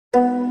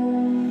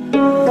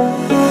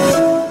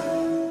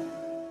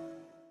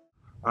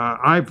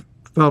I've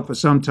felt for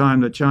some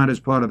time that China is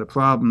part of the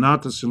problem,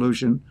 not the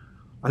solution.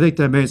 I think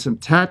they made some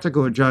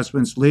tactical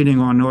adjustments leaning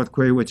on North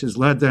Korea, which has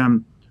led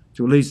them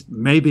to at least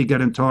maybe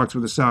get in talks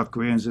with the South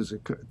Koreans. There's a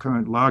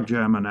current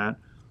logjam on that,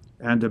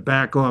 and to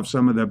back off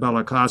some of their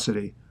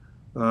bellicosity,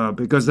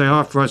 because they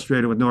are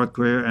frustrated with North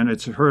Korea, and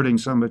it's hurting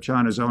some of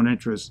China's own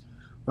interests.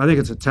 I think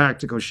it's a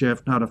tactical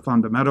shift, not a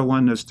fundamental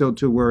one. They're still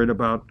too worried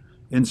about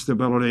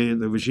instability,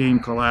 the regime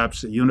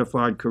collapse, a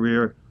unified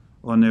Korea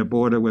on their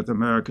border with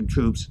American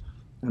troops.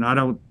 And I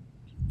don't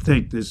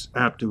think this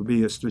apt to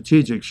be a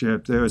strategic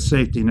shift. They're a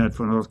safety net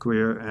for North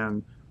Korea,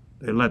 and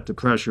they let the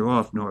pressure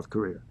off North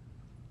Korea.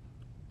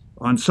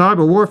 On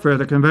cyber warfare,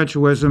 the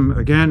conventional wisdom,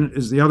 again,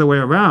 is the other way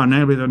around,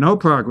 namely that no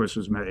progress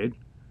was made.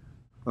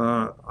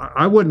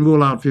 I wouldn't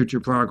rule out future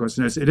progress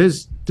in this. It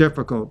is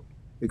difficult,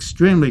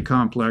 extremely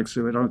complex,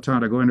 so we don't have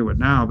time to go into it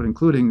now, but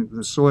including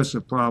the source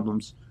of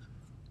problems.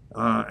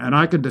 And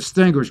I can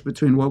distinguish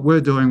between what we're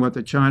doing, what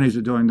the Chinese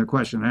are doing in the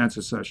question and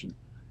answer session.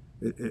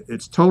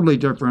 It's totally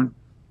different,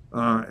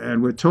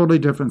 and we're totally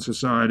different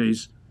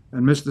societies.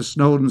 And Mr.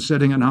 Snowden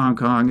sitting in Hong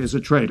Kong is a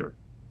traitor.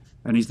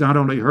 And he's not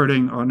only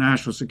hurting our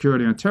national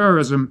security and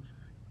terrorism,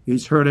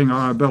 he's hurting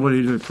our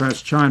ability to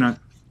press China,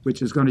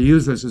 which is going to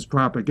use this as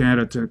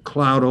propaganda to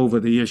cloud over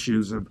the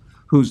issues of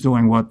who's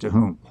doing what to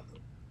whom.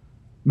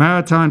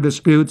 Maritime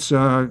disputes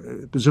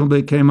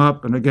presumably came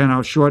up, and again,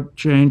 I'll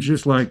shortchange,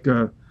 just like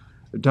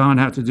Don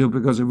had to do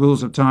because of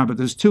rules of time, but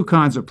there's two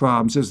kinds of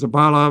problems. There's the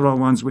bilateral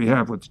ones we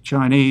have with the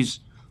Chinese,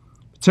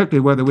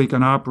 particularly whether we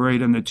can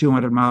operate in the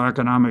 200-mile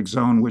economic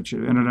zone, which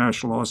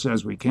international law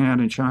says we can,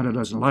 and China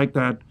doesn't like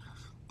that.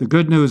 The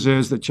good news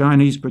is that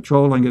Chinese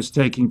patrolling is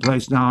taking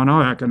place now in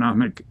our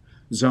economic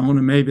zone,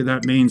 and maybe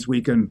that means we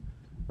can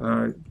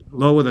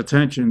lower the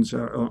tensions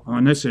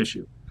on this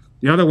issue.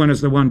 The other one is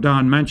the one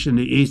Don mentioned,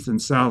 the East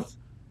and South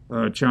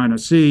China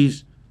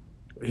Seas.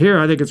 Here,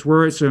 I think it's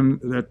worrisome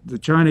that the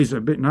Chinese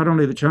are not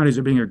only the Chinese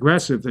are being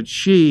aggressive, that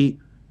Xi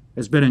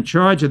has been in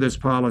charge of this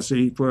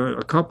policy for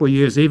a couple of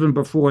years, even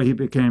before he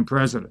became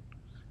president.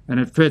 And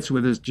it fits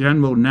with his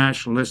general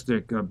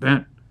nationalistic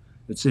bent,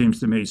 it seems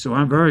to me. So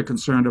I'm very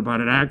concerned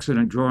about an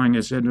accident drawing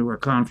us into a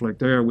conflict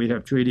there. We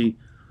have treaty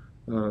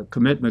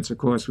commitments, of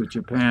course, with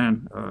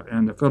Japan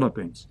and the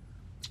Philippines.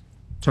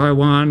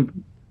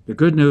 Taiwan, the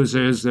good news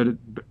is that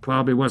it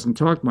probably wasn't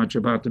talked much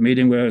about the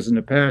meeting, whereas in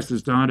the past,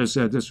 as Don has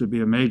said, this would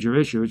be a major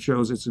issue. It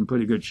shows it's in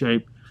pretty good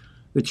shape.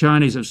 The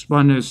Chinese have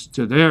spun this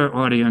to their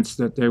audience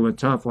that they were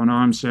tough on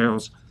arms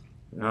sales,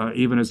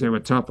 even as they were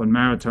tough on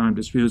maritime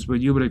disputes,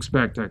 but you would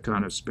expect that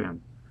kind of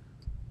spin.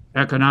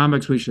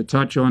 Economics, we should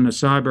touch on. The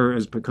cyber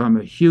has become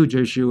a huge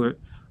issue.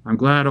 I'm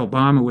glad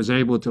Obama was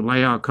able to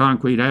lay out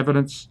concrete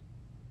evidence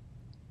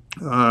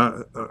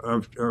of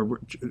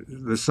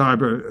the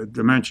cyber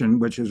dimension,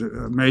 which is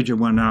a major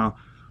one now.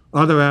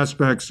 Other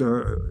aspects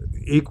are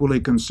equally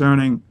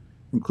concerning,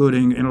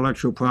 including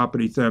intellectual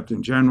property theft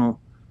in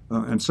general,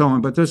 and so on.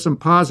 But there's some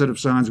positive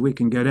signs we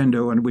can get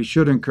into, and we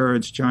should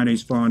encourage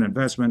Chinese foreign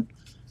investment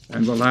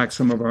and relax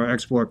some of our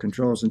export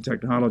controls and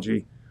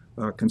technology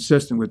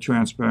consistent with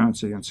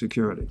transparency and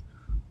security.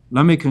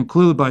 Let me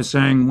conclude by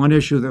saying one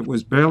issue that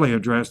was barely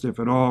addressed, if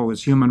at all,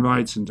 was human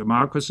rights and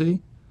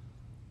democracy.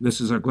 This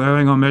is a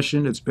glaring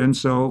omission. It's been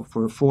so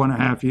for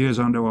 4.5 years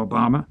under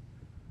Obama.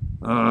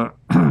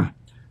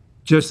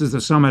 Just as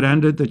the summit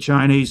ended, the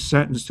Chinese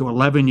sentenced to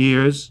 11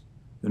 years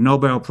the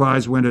Nobel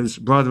Prize winner's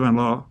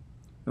brother-in-law,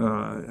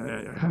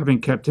 having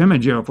kept him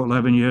in jail for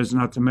 11 years,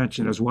 not to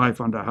mention his wife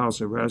under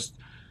house arrest.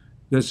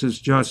 This is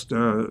just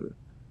a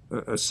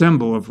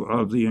symbol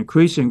of the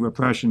increasing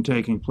repression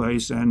taking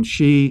place, and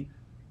Xi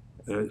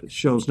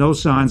shows no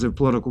signs of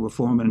political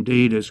reform, and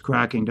indeed is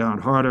cracking down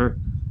harder.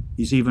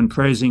 He's even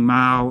praising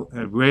Mao,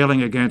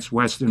 railing against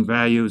Western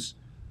values.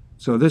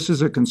 So this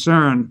is a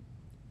concern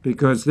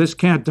because this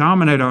can't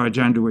dominate our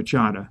agenda with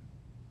China,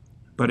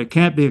 but it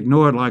can't be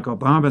ignored like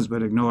Obama's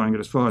been ignoring it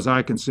as far as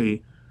I can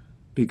see,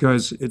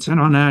 because it's in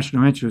our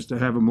national interest to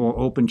have a more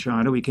open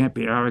China. We can't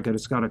be arrogant.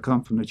 It's got to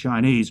come from the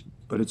Chinese,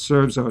 but it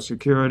serves our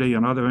security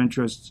and other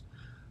interests.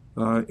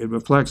 It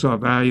reflects our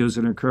values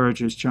and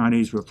encourages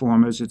Chinese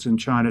reformers. It's in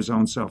China's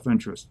own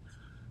self-interest.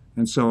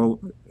 And so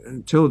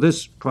until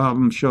this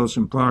problem shows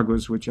some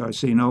progress, which I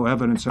see no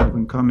evidence of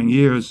in coming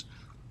years,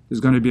 there's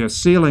going to be a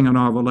ceiling in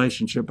our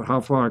relationship of how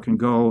far it can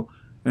go,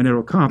 and it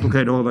will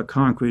complicate all the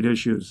concrete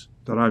issues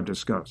that I've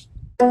discussed.